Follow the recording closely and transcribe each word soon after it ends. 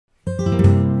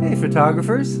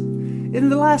photographers. In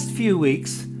the last few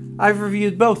weeks, I've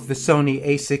reviewed both the Sony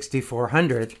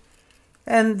A6400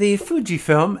 and the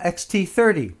Fujifilm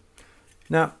X-T30.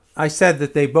 Now, I said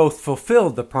that they both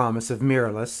fulfilled the promise of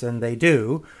mirrorless, and they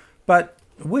do, but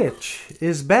which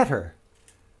is better?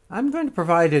 I'm going to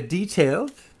provide a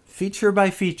detailed,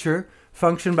 feature-by-feature,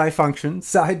 function-by-function,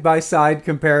 side-by-side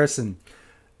comparison,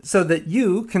 so that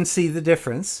you can see the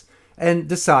difference and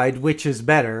decide which is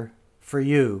better for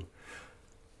you.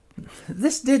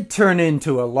 This did turn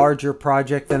into a larger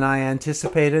project than I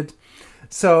anticipated,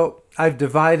 so I've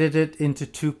divided it into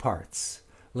two parts.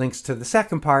 Links to the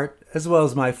second part, as well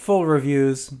as my full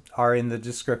reviews, are in the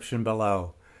description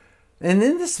below. And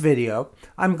in this video,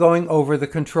 I'm going over the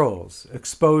controls,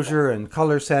 exposure and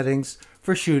color settings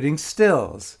for shooting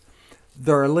stills.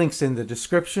 There are links in the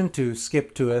description to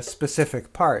skip to a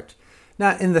specific part.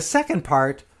 Now, in the second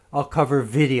part, I'll cover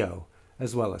video,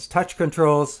 as well as touch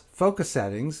controls, focus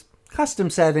settings, custom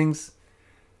settings,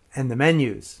 and the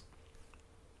menus.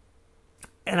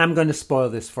 And I'm going to spoil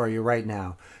this for you right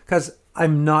now, because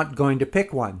I'm not going to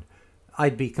pick one.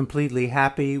 I'd be completely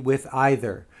happy with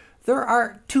either. There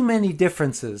are too many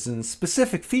differences and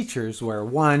specific features where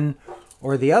one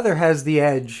or the other has the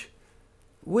edge.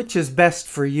 Which is best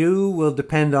for you will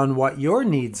depend on what your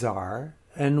needs are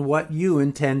and what you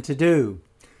intend to do.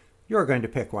 You're going to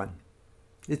pick one.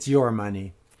 It's your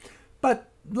money. But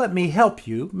let me help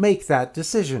you make that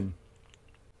decision.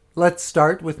 Let's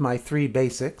start with my three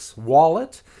basics.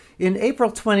 Wallet. In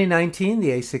April 2019,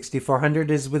 the A6400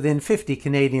 is within 50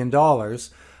 Canadian dollars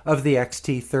of the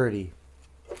X-T30.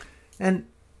 And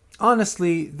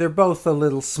honestly, they're both a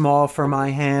little small for my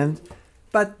hand,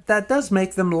 but that does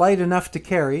make them light enough to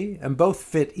carry and both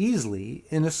fit easily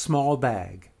in a small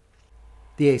bag.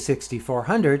 The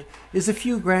A6400 is a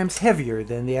few grams heavier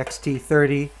than the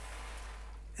X-T30,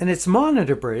 and its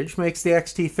monitor bridge makes the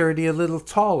X-T30 a little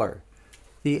taller.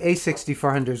 The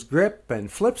A6400's grip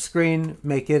and flip screen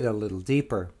make it a little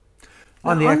deeper.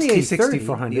 On the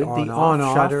X-T6400, the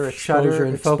on-off, shutter,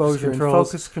 and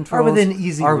focus controls are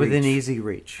within easy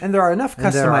reach. And there are enough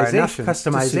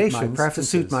customizations to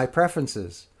suit my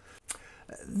preferences.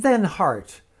 Then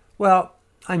heart. Well,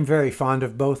 I'm very fond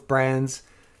of both brands.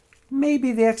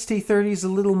 Maybe the X-T30 is a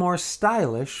little more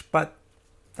stylish, but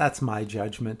that's my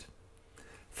judgment.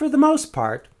 For the most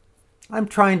part, I'm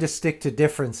trying to stick to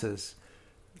differences.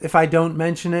 If I don't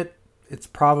mention it, it's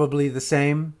probably the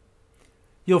same.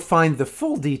 You'll find the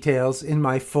full details in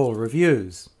my full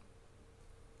reviews.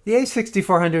 The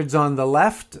A6400's on the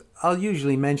left. I'll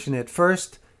usually mention it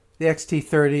first. The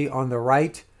X-T30 on the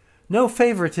right. No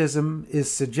favoritism is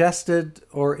suggested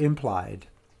or implied.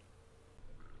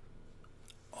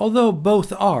 Although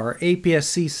both are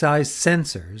APS-C-sized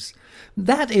sensors,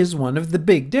 that is one of the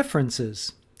big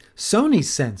differences. Sony's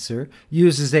sensor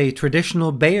uses a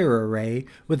traditional Bayer array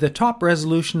with a top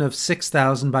resolution of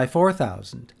 6000 by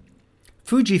 4000.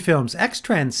 Fujifilm's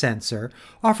X-Trans sensor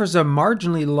offers a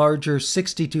marginally larger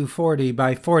 6240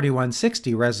 by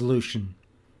 4160 resolution.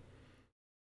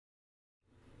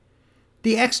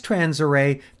 The X-Trans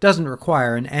array doesn't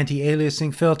require an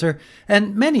anti-aliasing filter,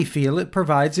 and many feel it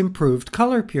provides improved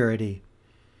color purity.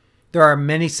 There are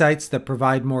many sites that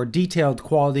provide more detailed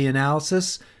quality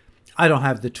analysis. I don't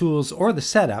have the tools or the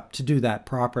setup to do that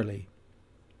properly.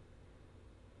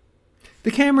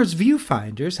 The camera's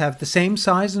viewfinders have the same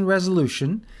size and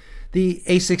resolution. The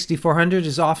A6400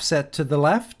 is offset to the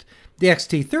left. The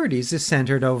X-T30's is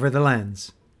centered over the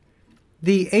lens.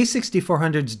 The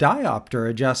A6400's diopter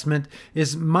adjustment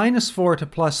is -4 to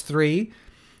 +3.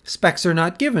 Specs are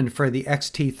not given for the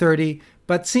X-T30,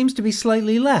 but seems to be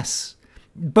slightly less.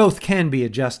 Both can be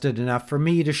adjusted enough for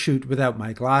me to shoot without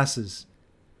my glasses.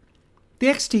 The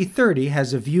X-T30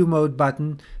 has a view mode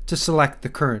button to select the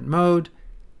current mode.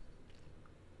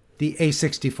 The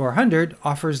A6400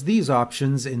 offers these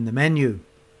options in the menu.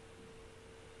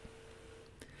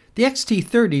 The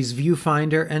X-T30's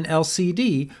viewfinder and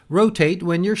LCD rotate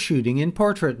when you're shooting in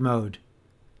portrait mode.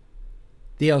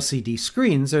 The LCD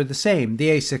screens are the same. The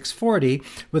A640,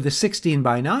 with a 16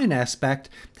 by 9 aspect,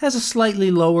 has a slightly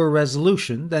lower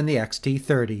resolution than the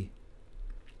X-T30.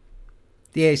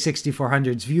 The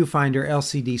A6400's viewfinder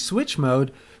LCD switch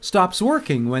mode stops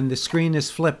working when the screen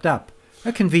is flipped up,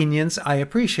 a convenience I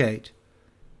appreciate.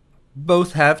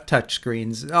 Both have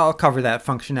touchscreens. I'll cover that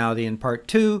functionality in part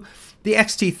 2. The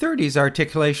X-T30's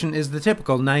articulation is the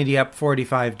typical 90 up,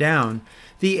 45 down.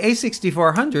 The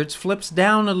A6400's flips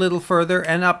down a little further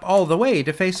and up all the way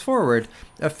to face forward,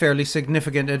 a fairly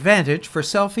significant advantage for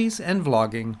selfies and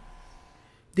vlogging.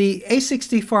 The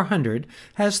A6400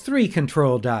 has 3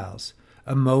 control dials,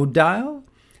 a mode dial,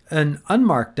 an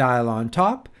unmarked dial on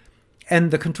top,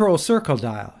 and the control circle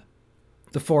dial.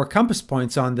 The 4 compass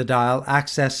points on the dial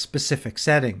access specific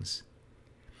settings.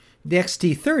 The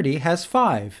X-T30 has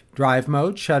 5, drive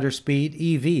mode, shutter speed,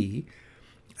 EV,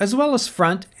 as well as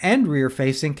front and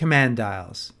rear-facing command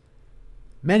dials.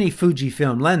 Many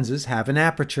Fujifilm lenses have an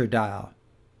aperture dial.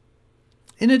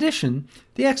 In addition,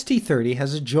 the X-T30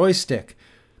 has a joystick,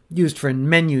 used for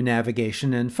menu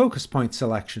navigation and focus point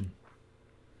selection.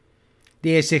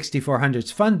 The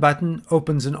A6400's Fun button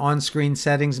opens an on-screen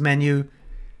settings menu.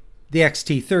 The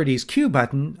X-T30's Q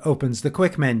button opens the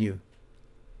quick menu.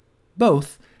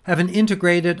 Both have an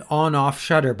integrated on-off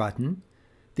shutter button.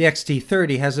 The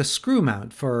X-T30 has a screw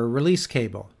mount for a release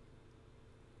cable.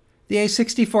 The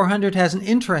A6400 has an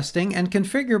interesting and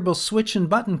configurable switch and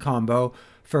button combo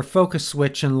for focus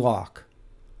switch and lock.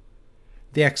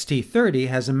 The X-T30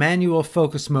 has a manual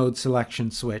focus mode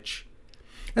selection switch,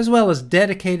 as well as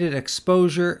dedicated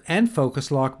exposure and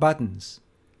focus lock buttons.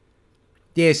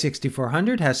 The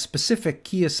A6400 has specific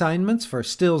key assignments for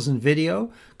stills and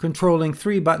video, controlling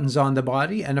 3 buttons on the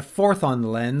body and a 4th on the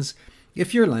lens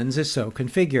if your lens is so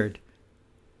configured.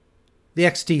 The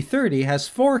X-T30 has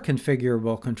 4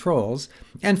 configurable controls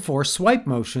and 4 swipe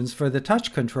motions for the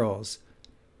touch controls.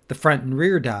 The front and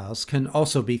rear dials can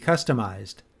also be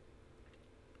customized.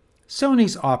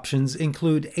 Sony's options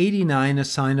include 89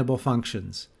 assignable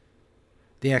functions.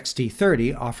 The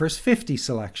X-T30 offers 50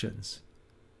 selections.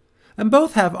 And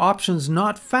both have options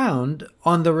not found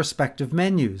on the respective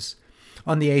menus.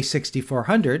 On the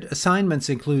A6400, assignments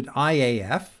include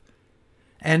IAF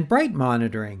and bright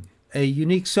monitoring, a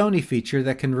unique Sony feature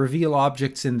that can reveal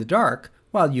objects in the dark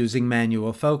while using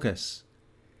manual focus.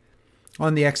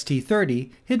 On the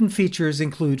X-T30, hidden features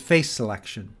include face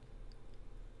selection.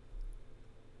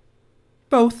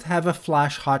 Both have a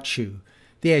flash hot shoe.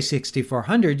 The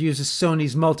A6400 uses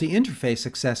Sony's multi-interface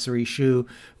accessory shoe,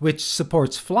 which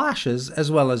supports flashes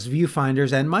as well as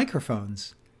viewfinders and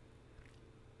microphones.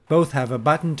 Both have a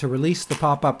button to release the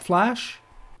pop-up flash.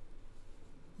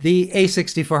 The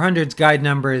A6400's guide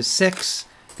number is 6.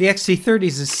 The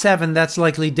X-T30's is 7. That's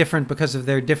likely different because of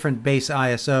their different base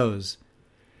ISOs.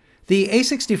 The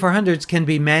A6400's can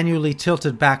be manually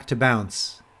tilted back to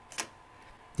bounce.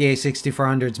 The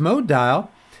A6400's mode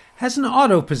dial has an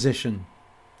auto position.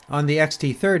 On the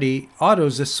X-T30, auto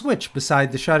is a switch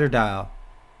beside the shutter dial.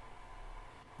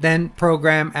 Then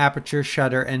program, aperture,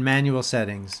 shutter, and manual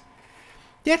settings.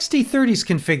 The X-T30's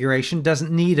configuration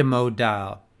doesn't need a mode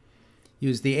dial.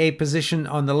 Use the A position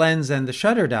on the lens and the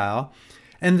shutter dial,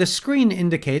 and the screen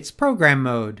indicates program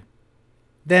mode.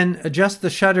 Then adjust the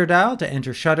shutter dial to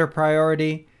enter shutter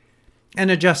priority, and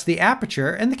adjust the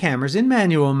aperture and the camera's in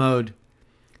manual mode.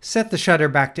 Set the shutter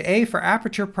back to A for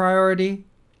aperture priority.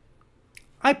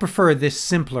 I prefer this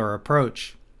simpler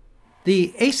approach.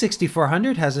 The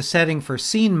A6400 has a setting for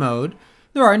scene mode.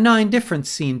 There are 9 different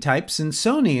scene types, and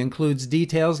Sony includes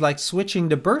details like switching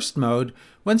to burst mode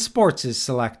when sports is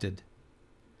selected.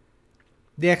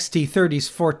 The X-T30's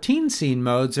 14 scene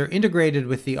modes are integrated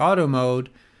with the auto mode,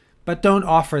 but don't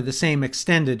offer the same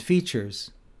extended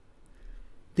features.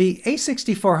 The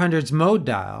A6400's mode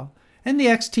dial and the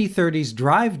X-T30's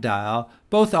drive dial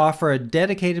both offer a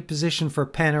dedicated position for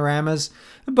panoramas.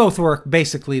 Both work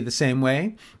basically the same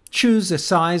way. Choose a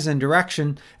size and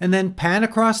direction, and then pan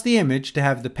across the image to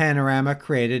have the panorama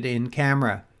created in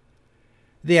camera.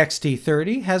 The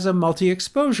X-T30 has a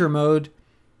multi-exposure mode.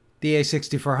 The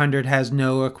A6400 has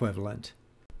no equivalent.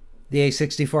 The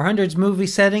A6400's movie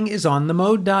setting is on the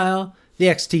mode dial, the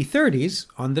X-T30's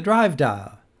on the drive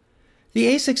dial. The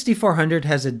A6400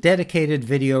 has a dedicated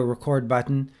video record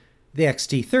button. The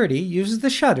X-T30 uses the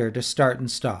shutter to start and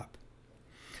stop.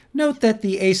 Note that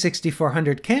the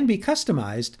A6400 can be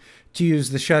customized to use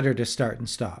the shutter to start and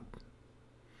stop.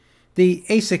 The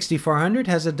A6400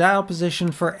 has a dial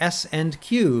position for S and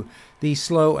Q, the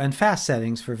slow and fast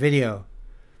settings for video.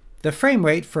 The frame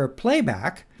rate for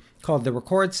playback, called the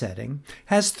record setting,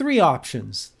 has 3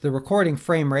 options. The recording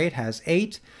frame rate has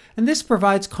 8, and this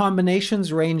provides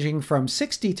combinations ranging from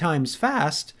 60 times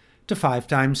fast to 5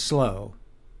 times slow.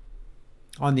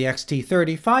 On the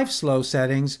X-T30, 5 slow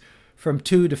settings from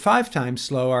 2 to 5 times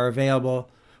slow are available.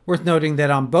 Worth noting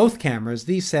that on both cameras,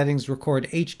 these settings record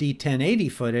HD 1080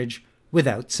 footage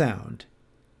without sound.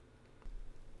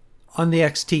 On the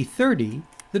X-T30,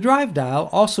 the drive dial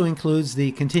also includes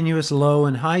the continuous low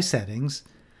and high settings.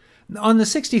 On the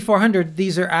 6400,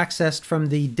 these are accessed from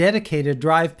the dedicated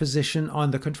drive position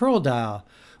on the control dial,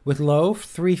 with low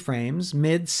 3 frames,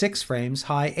 mid 6 frames,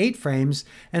 high 8 frames,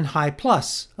 and high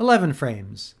plus 11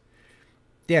 frames.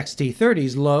 The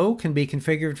X-T30's low can be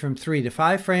configured from 3 to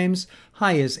 5 frames,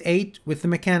 high is 8 with the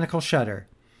mechanical shutter.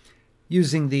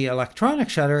 Using the electronic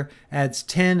shutter adds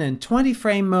 10 and 20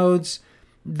 frame modes,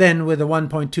 then with a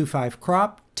 1.25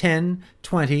 crop, 10,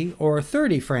 20, or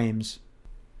 30 frames.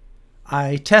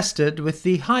 I tested with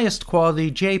the highest quality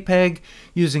JPEG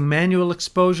using manual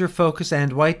exposure, focus,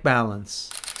 and white balance.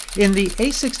 In the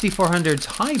A6400's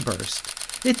high burst,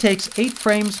 it takes 8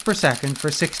 frames per second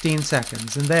for 16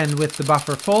 seconds, and then with the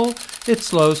buffer full, it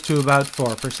slows to about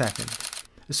 4 per second.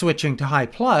 Switching to High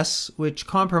Plus, which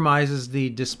compromises the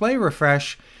display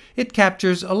refresh, it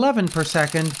captures 11 per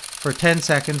second for 10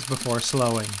 seconds before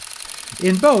slowing.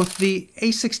 In both, the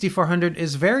A6400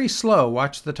 is very slow,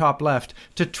 watch the top left,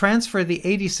 to transfer the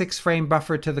 86 frame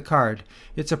buffer to the card.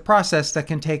 It's a process that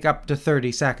can take up to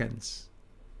 30 seconds.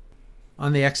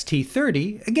 On the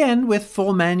X-T30, again with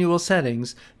full manual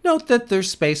settings, note that there's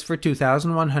space for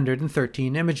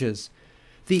 2,113 images.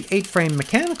 The 8-frame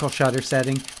mechanical shutter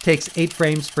setting takes 8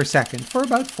 frames per second for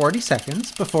about 40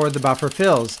 seconds before the buffer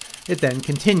fills. It then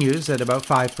continues at about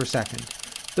 5 per second.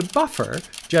 The buffer,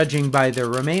 judging by the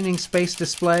remaining space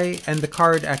display and the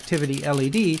card activity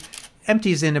LED,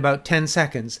 empties in about 10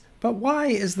 seconds. But why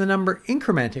is the number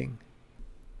incrementing?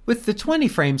 With the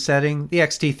 20-frame setting, the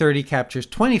X-T30 captures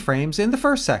 20 frames in the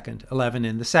first second, 11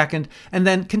 in the second, and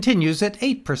then continues at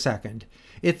 8 per second.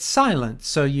 It's silent,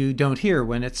 so you don't hear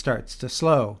when it starts to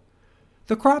slow.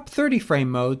 The crop 30-frame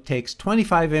mode takes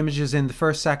 25 images in the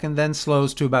first second, then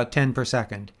slows to about 10 per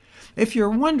second. If you're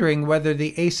wondering whether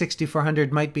the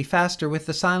A6400 might be faster with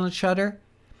the silent shutter,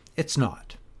 it's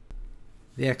not.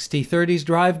 The X-T30's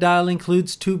drive dial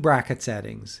includes 2 bracket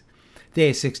settings.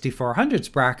 The A6400's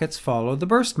brackets follow the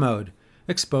burst mode.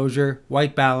 Exposure,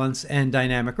 white balance, and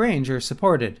dynamic range are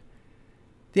supported.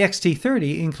 The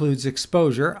X-T30 includes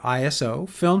exposure, ISO,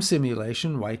 film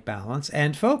simulation, white balance,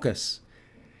 and focus.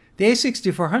 The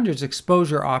A6400's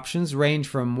exposure options range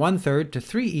from 1/3 to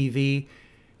 3 EV,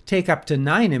 take up to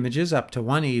 9 images up to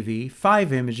 1 EV,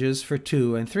 5 images for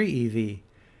 2 and 3 EV.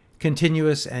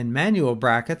 Continuous and manual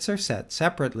brackets are set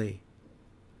separately.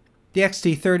 The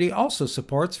X-T30 also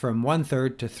supports from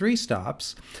 1/3 to 3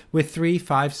 stops, with 3,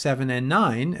 5, 7, and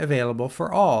 9 available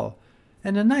for all,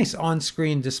 and a nice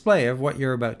on-screen display of what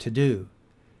you're about to do.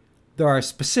 There are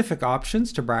specific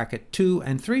options to bracket 2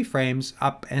 and 3 frames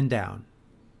up and down.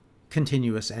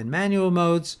 Continuous and manual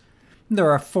modes.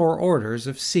 There are 4 orders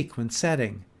of sequence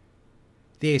setting.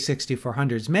 The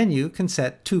A6400's menu can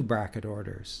set 2 bracket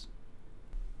orders.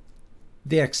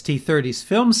 The X-T30's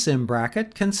film sim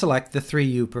bracket can select the 3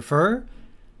 you prefer.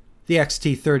 The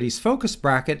X-T30's focus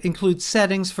bracket includes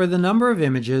settings for the number of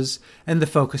images and the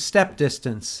focus step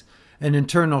distance. An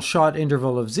internal shot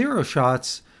interval of 0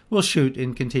 shots will shoot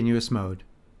in continuous mode.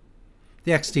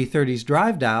 The X-T30's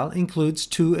drive dial includes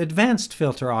 2 advanced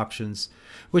filter options,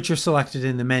 which are selected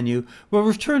in the menu. We'll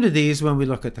return to these when we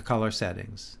look at the color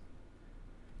settings.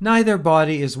 Neither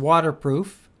body is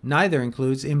waterproof, neither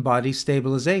includes in-body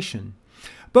stabilization.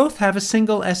 Both have a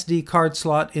single SD card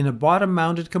slot in a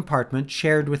bottom-mounted compartment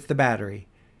shared with the battery.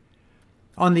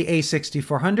 On the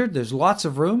A6400, there's lots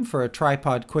of room for a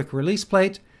tripod quick-release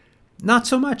plate. Not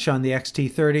so much on the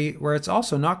X-T30, where it's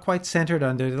also not quite centered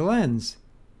under the lens.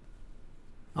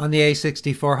 On the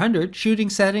A6400, shooting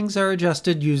settings are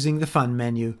adjusted using the Fun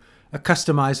menu, a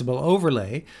customizable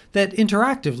overlay that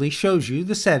interactively shows you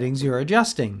the settings you're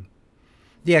adjusting.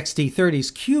 The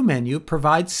X-T30's Q menu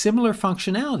provides similar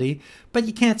functionality, but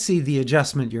you can't see the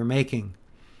adjustment you're making,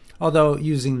 although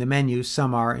using the menu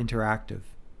some are interactive.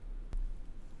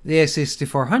 The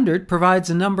A6400 provides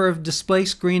a number of display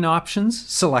screen options,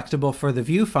 selectable for the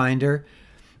Viewfinder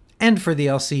and for the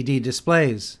LCD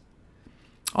displays.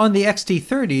 On the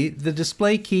X-T30, the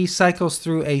display key cycles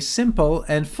through a simple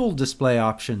and full display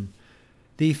option.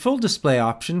 The full display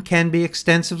option can be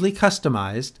extensively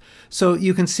customized, so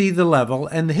you can see the level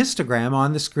and the histogram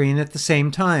on the screen at the same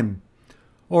time,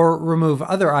 or remove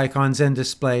other icons and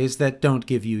displays that don't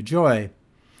give you joy.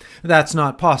 That's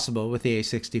not possible with the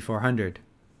A6400.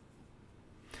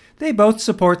 They both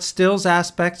support stills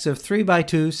aspects of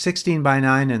 3x2,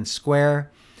 16x9, and square,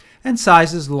 and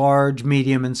sizes large,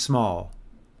 medium, and small.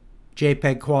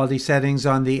 JPEG quality settings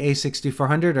on the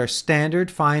A6400 are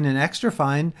standard, fine, and extra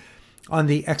fine. On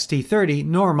the X-T30,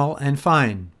 normal and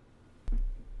fine.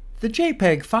 The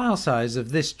JPEG file size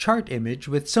of this chart image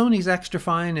with Sony's extra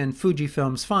fine and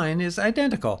Fujifilm's fine is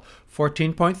identical,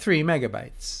 14.3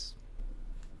 megabytes.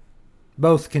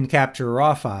 Both can capture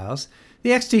RAW files.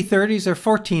 The X-T30s are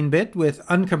 14-bit with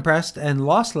uncompressed and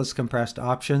lossless compressed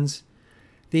options.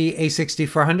 The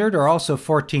A6400 are also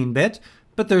 14-bit,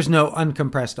 but there's no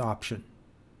uncompressed option.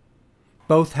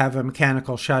 Both have a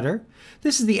mechanical shutter.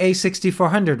 This is the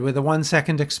A6400 with a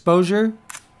 1-second exposure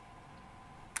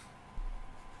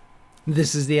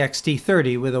This is the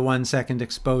X-T30 with a 1-second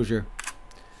exposure.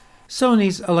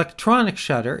 Sony's electronic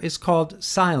shutter is called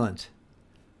silent,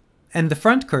 and the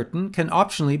front curtain can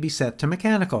optionally be set to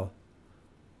mechanical.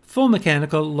 Full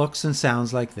mechanical looks and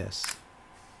sounds like this.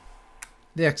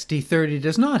 The X-T30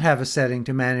 does not have a setting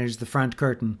to manage the front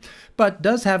curtain, but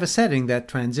does have a setting that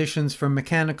transitions from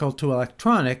mechanical to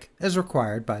electronic as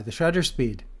required by the shutter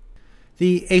speed.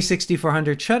 The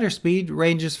A6400 shutter speed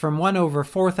ranges from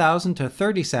 1/4000 to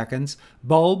 30 seconds.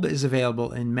 Bulb is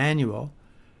available in manual.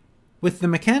 With the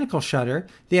mechanical shutter,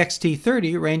 the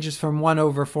X-T30 ranges from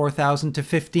 1/4000 to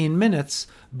 15 minutes,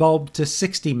 bulb to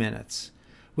 60 minutes.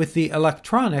 With the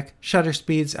electronic, shutter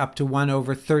speeds up to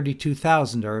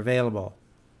 1/32,000 are available.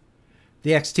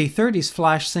 The X-T30's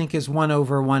flash sync is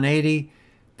 1/180,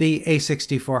 the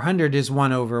A6400 is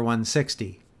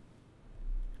 1/160.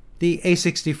 The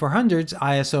A6400's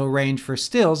ISO range for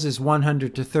stills is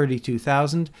 100 to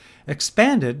 32,000,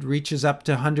 expanded reaches up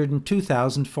to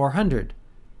 102,400.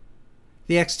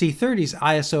 The X-T30's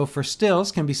ISO for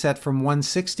stills can be set from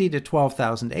 160 to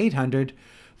 12,800.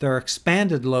 There are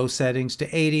expanded low settings to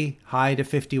 80, high to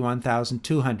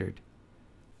 51,200.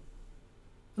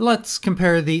 Let's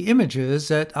compare the images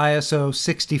at ISO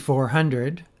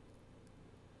 6400.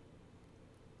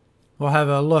 We'll have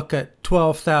a look at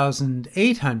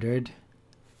 12,800.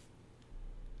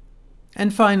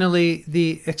 And finally,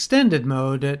 the extended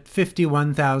mode at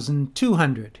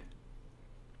 51,200.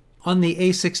 On the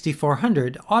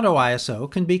A6400, Auto ISO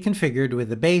can be configured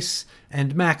with a base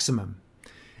and maximum.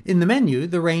 In the menu,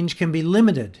 the range can be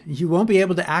limited. You won't be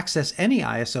able to access any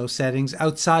ISO settings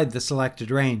outside the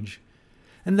selected range.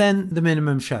 And then the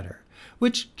minimum shutter,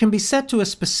 which can be set to a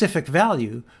specific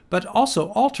value, but also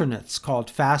alternates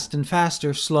called fast and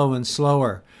faster, slow and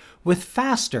slower. With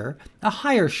faster, a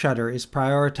higher shutter is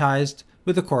prioritized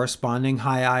with a corresponding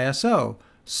high ISO.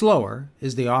 Slower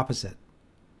is the opposite.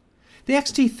 The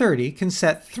X-T30 can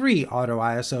set 3 Auto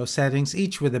ISO settings,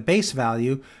 each with a base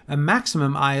value, a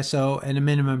maximum ISO, and a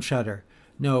minimum shutter.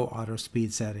 No auto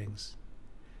speed settings.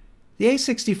 The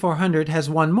A6400 has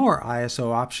one more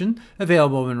ISO option,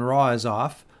 available when RAW is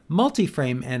off.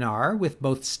 Multi-frame NR, with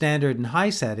both standard and high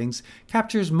settings,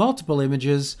 captures multiple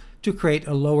images to create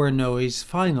a lower noise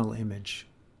final image.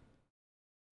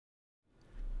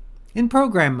 In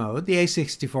program mode, the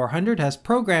A6400 has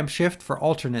program shift for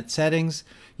alternate settings.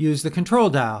 Use the control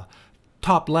dial.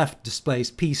 Top left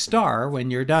displays P* when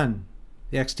you're done.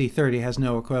 The X-T30 has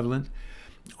no equivalent.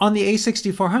 On the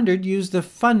A6400, use the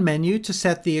Fun menu to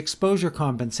set the exposure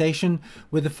compensation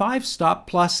with a 5-stop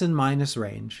plus and minus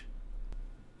range.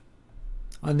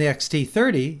 On the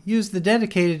X-T30, use the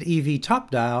dedicated EV top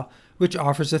dial, which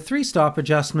offers a 3-stop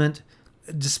adjustment,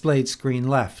 displayed screen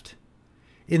left.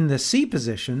 In the C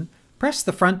position, press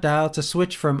the front dial to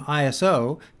switch from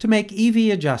ISO to make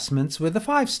EV adjustments with a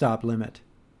 5-stop limit.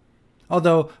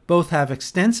 Although both have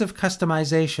extensive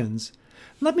customizations,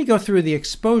 let me go through the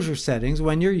exposure settings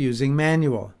when you're using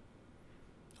manual.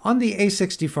 On the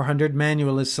A6400,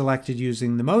 manual is selected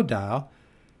using the mode dial.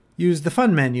 Use the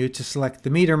Fun menu to select the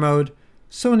meter mode.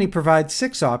 Sony provides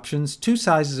 6 options, 2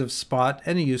 sizes of spot,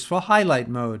 and a useful highlight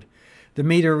mode. The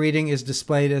meter reading is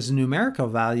displayed as a numerical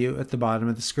value at the bottom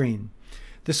of the screen.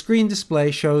 The screen display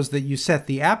shows that you set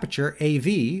the aperture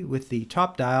AV with the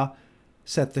top dial,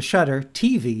 set the shutter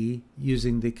TV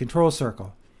using the control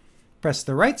circle. Press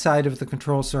the right side of the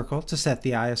control circle to set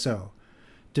the ISO.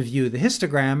 To view the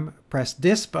histogram, press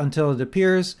DISP until it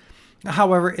appears.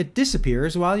 However, it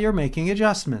disappears while you're making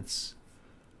adjustments.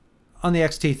 On the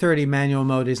X-T30, manual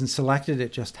mode isn't selected,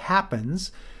 it just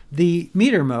happens. The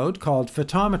meter mode, called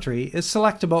photometry, is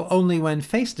selectable only when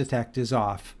face detect is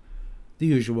off. The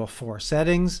usual 4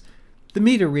 settings. The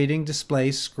meter reading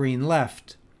displays screen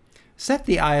left. Set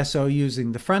the ISO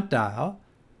using the front dial.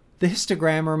 The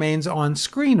histogram remains on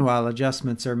screen while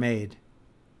adjustments are made.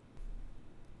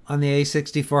 On the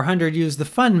A6400, use the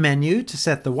Fun menu to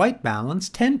set the white balance,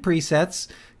 10 presets,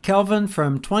 Kelvin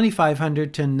from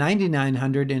 2500 to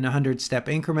 9900 in 100-step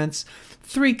increments,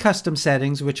 3 custom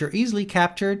settings which are easily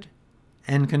captured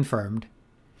and confirmed.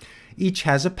 Each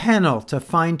has a panel to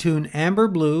fine-tune amber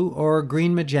blue or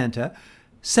green magenta,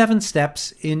 7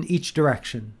 steps in each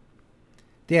direction.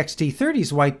 The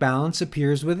X-T30's white balance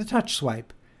appears with a touch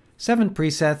swipe. 7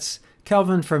 presets,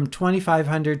 Kelvin from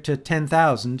 2500 to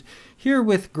 10,000, here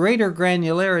with greater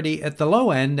granularity at the low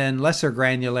end and lesser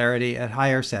granularity at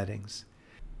higher settings.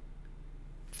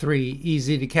 3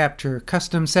 easy-to-capture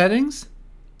custom settings.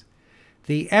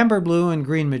 The amber blue and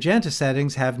green magenta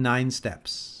settings have 9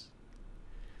 steps.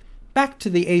 Back to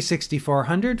the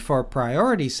A6400 for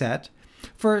priority set.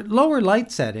 For lower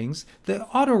light settings, the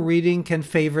auto reading can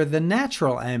favor the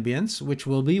natural ambience, which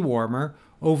will be warmer,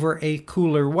 over a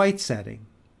cooler white setting.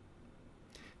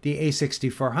 The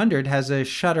A6400 has a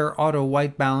shutter auto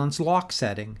white balance lock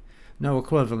setting, no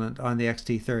equivalent on the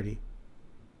X-T30.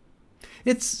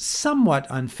 It's somewhat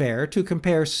unfair to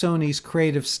compare Sony's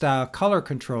creative style color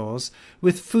controls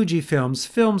with Fujifilm's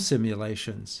film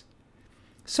simulations.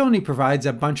 Sony provides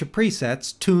a bunch of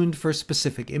presets tuned for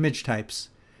specific image types.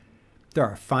 There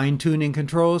are fine-tuning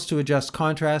controls to adjust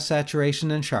contrast,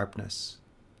 saturation, and sharpness.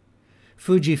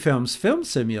 Fujifilm's film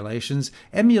simulations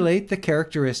emulate the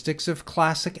characteristics of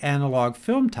classic analog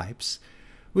film types,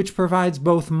 which provides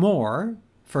both more.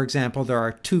 For example, there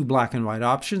are 2 black and white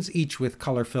options, each with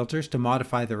color filters to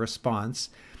modify the response,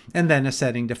 and then a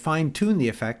setting to fine-tune the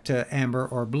effect to amber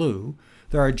or blue.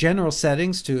 There are general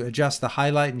settings to adjust the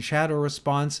highlight and shadow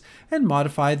response and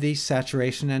modify the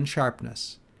saturation and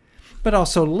sharpness. But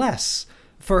also less.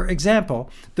 For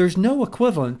example, there's no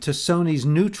equivalent to Sony's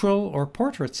neutral or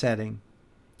portrait setting.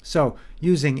 So,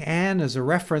 using Anne as a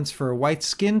reference for white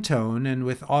skin tone and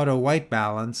with auto white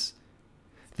balance,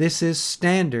 this is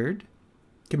standard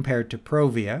compared to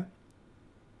Provia,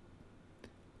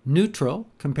 neutral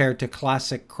compared to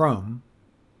classic chrome,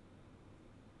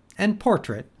 and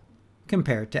portrait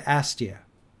compared to Astia.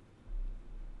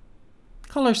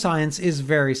 Color science is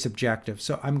very subjective,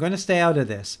 so I'm going to stay out of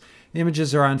this. The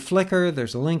images are on Flickr,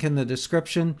 there's a link in the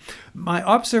description. My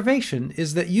observation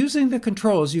is that using the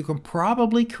controls you can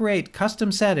probably create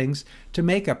custom settings to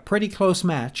make a pretty close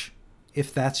match,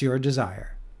 if that's your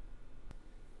desire.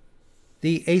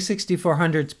 The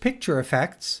A6400's picture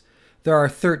effects, there are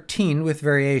 13 with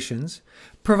variations,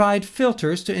 provide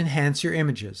filters to enhance your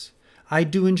images. I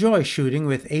do enjoy shooting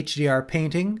with HDR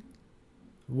painting,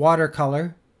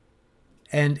 watercolor,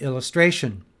 and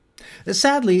illustration.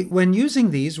 Sadly, when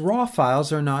using these, raw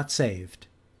files are not saved.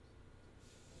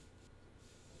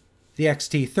 The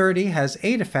X-T30 has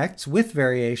 8 effects with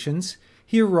variations.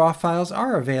 Here raw files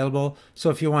are available,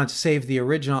 so if you want to save the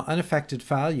original unaffected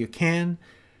file, you can.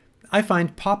 I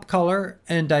find pop color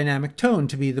and dynamic tone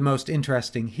to be the most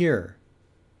interesting here.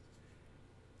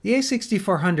 The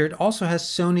A6400 also has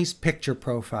Sony's picture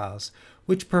profiles,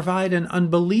 which provide an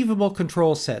unbelievable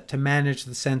control set to manage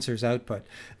the sensor's output.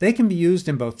 They can be used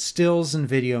in both stills and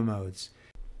video modes.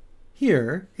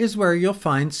 Here is where you'll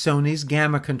find Sony's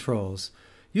gamma controls,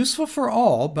 useful for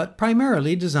all but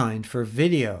primarily designed for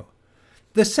video.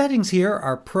 The settings here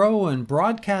are pro and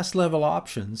broadcast level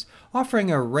options,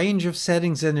 offering a range of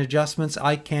settings and adjustments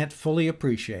I can't fully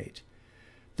appreciate.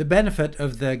 The benefit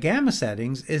of the gamma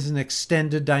settings is an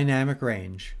extended dynamic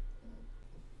range.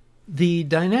 The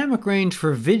dynamic range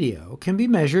for video can be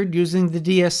measured using the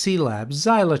DSC Lab's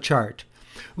XYLA chart.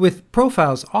 With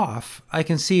profiles off, I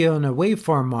can see on a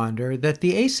waveform monitor that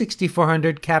the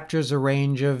A6400 captures a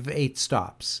range of 8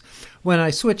 stops. When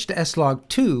I switch to S-Log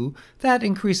 2, that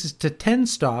increases to 10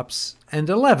 stops and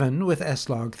 11 with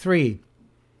S-Log 3.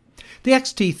 The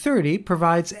X-T30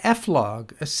 provides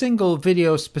F-Log, a single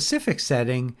video-specific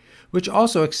setting, which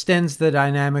also extends the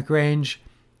dynamic range.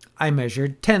 I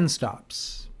measured 10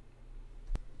 stops.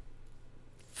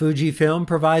 Fujifilm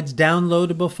provides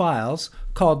downloadable files,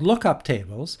 called lookup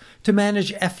tables, to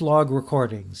manage F-Log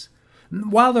recordings.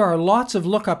 While there are lots of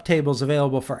lookup tables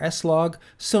available for S-Log,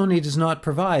 Sony does not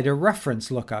provide a reference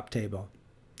lookup table.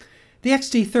 The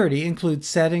X-T30 includes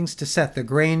settings to set the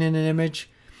grain in an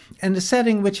image, and a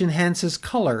setting which enhances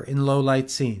color in low-light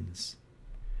scenes.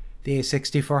 The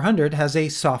A6400 has a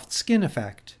soft skin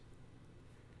effect.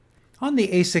 On the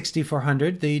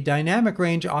A6400, the dynamic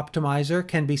range optimizer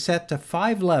can be set to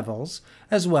 5 levels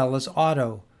as well as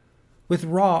auto. With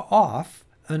RAW off,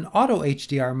 an auto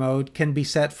HDR mode can be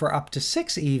set for up to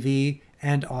 6 EV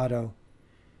and auto.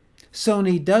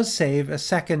 Sony does save a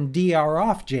second DR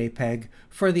off JPEG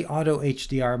for the auto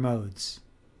HDR modes.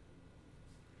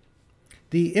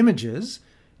 The images,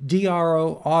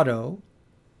 DRO auto,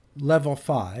 level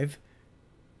 5,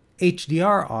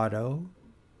 HDR auto,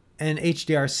 and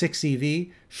HDR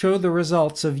 6EV show the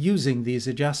results of using these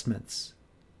adjustments.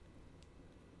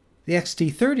 The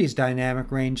X-T30's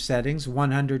dynamic range settings,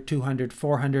 100, 200,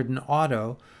 400, and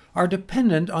auto, are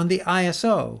dependent on the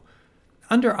ISO.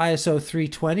 Under ISO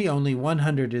 320, only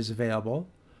 100 is available.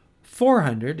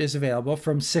 400 is available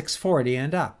from 640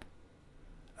 and up.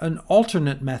 An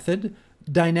alternate method,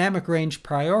 dynamic range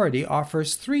priority,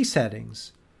 offers 3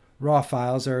 settings. RAW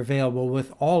files are available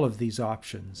with all of these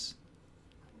options.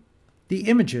 The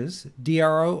images,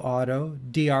 DRO Auto,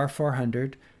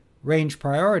 DR400, Range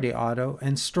Priority Auto,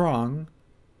 and Strong,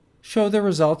 show the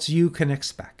results you can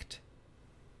expect.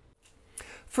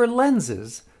 For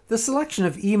lenses, The selection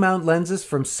of E-mount lenses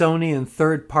from Sony and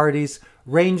third parties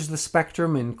range the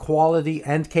spectrum in quality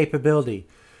and capability.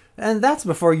 And that's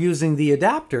before using the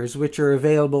adapters, which are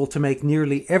available to make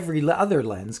nearly every other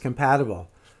lens compatible.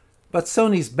 But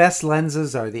Sony's best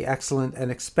lenses are the excellent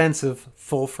and expensive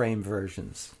full-frame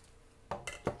versions.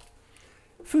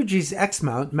 Fuji's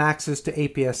X-mount maxes to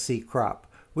APS-C crop,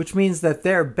 which means that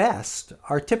their best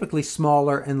are typically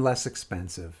smaller and less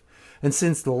expensive. And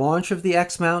since the launch of the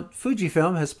X-mount,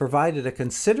 Fujifilm has provided a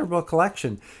considerable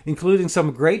collection, including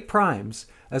some great primes,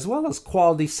 as well as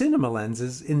quality cinema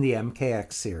lenses in the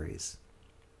MKX series.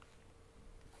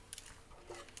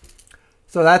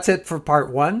 So that's it for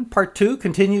part 1. Part 2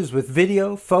 continues with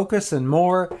video, focus, and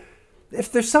more.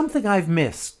 If there's something I've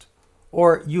missed,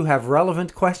 or you have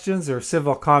relevant questions or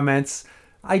civil comments,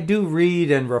 I do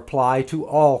read and reply to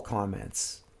all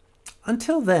comments.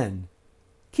 Until then,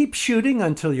 keep shooting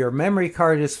until your memory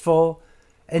card is full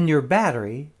and your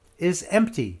battery is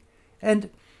empty. And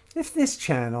if this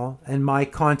channel and my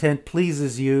content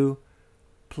pleases you,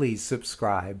 please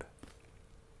subscribe.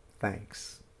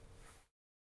 Thanks.